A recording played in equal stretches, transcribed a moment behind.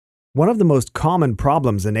One of the most common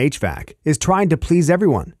problems in HVAC is trying to please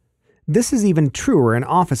everyone. This is even truer in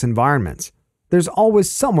office environments. There's always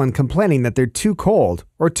someone complaining that they're too cold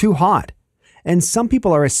or too hot, and some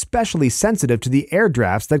people are especially sensitive to the air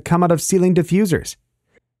drafts that come out of ceiling diffusers.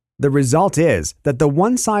 The result is that the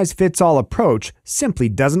one-size-fits-all approach simply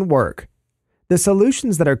doesn't work. The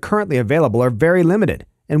solutions that are currently available are very limited,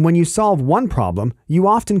 and when you solve one problem, you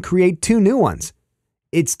often create two new ones.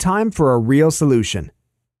 It's time for a real solution.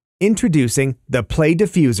 Introducing the Play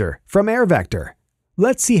Diffuser from AirVector.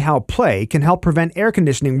 Let's see how Play can help prevent air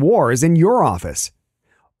conditioning wars in your office.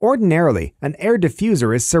 Ordinarily, an air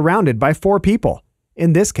diffuser is surrounded by 4 people.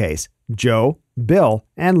 In this case, Joe, Bill,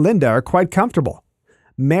 and Linda are quite comfortable.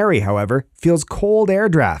 Mary, however, feels cold air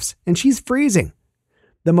drafts, and she's freezing.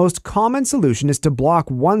 The most common solution is to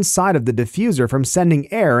block one side of the diffuser from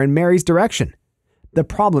sending air in Mary's direction. The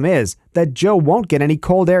problem is that Joe won't get any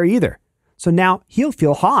cold air either, so now he'll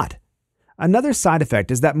feel hot. Another side effect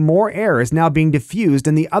is that more air is now being diffused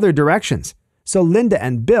in the other directions, so Linda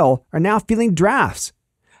and Bill are now feeling drafts.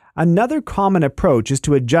 Another common approach is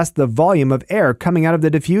to adjust the volume of air coming out of the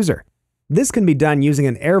diffuser. This can be done using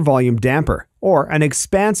an air volume damper or an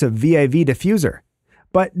expansive VAV diffuser.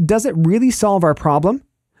 But does it really solve our problem?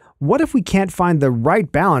 What if we can't find the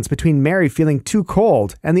right balance between Mary feeling too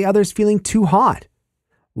cold and the others feeling too hot?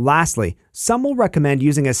 Lastly, some will recommend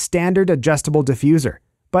using a standard adjustable diffuser,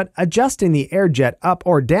 but adjusting the air jet up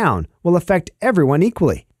or down will affect everyone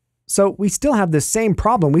equally. So we still have the same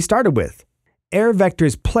problem we started with.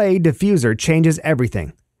 AirVector's Play diffuser changes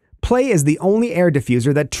everything. Play is the only air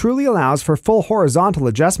diffuser that truly allows for full horizontal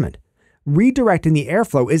adjustment. Redirecting the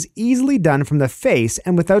airflow is easily done from the face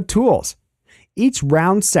and without tools. Each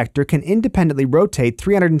round sector can independently rotate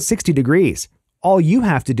 360 degrees. All you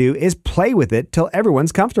have to do is play with it till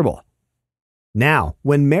everyone's comfortable. Now,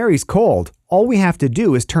 when Mary's cold, all we have to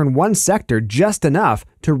do is turn one sector just enough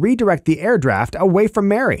to redirect the air draft away from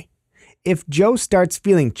Mary. If Joe starts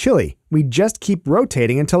feeling chilly, we just keep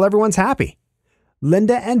rotating until everyone's happy.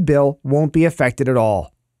 Linda and Bill won't be affected at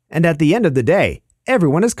all. And at the end of the day,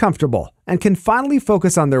 everyone is comfortable and can finally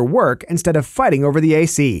focus on their work instead of fighting over the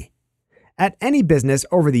AC. At any business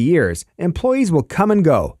over the years, employees will come and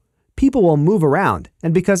go. People will move around,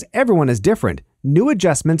 and because everyone is different, new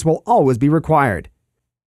adjustments will always be required.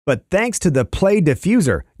 But thanks to the Play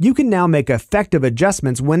diffuser, you can now make effective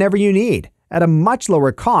adjustments whenever you need, at a much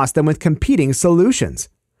lower cost than with competing solutions.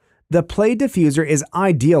 The Play diffuser is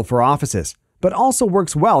ideal for offices, but also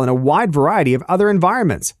works well in a wide variety of other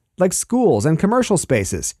environments, like schools and commercial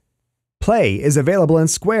spaces. Play is available in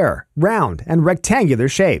square, round, and rectangular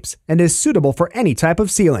shapes, and is suitable for any type of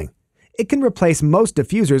ceiling. It can replace most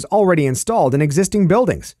diffusers already installed in existing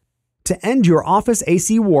buildings. To end your office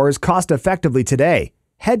AC wars cost-effectively today,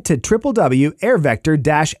 head to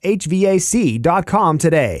www.airvector-hvac.com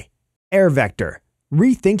today. AirVector,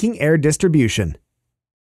 rethinking air distribution.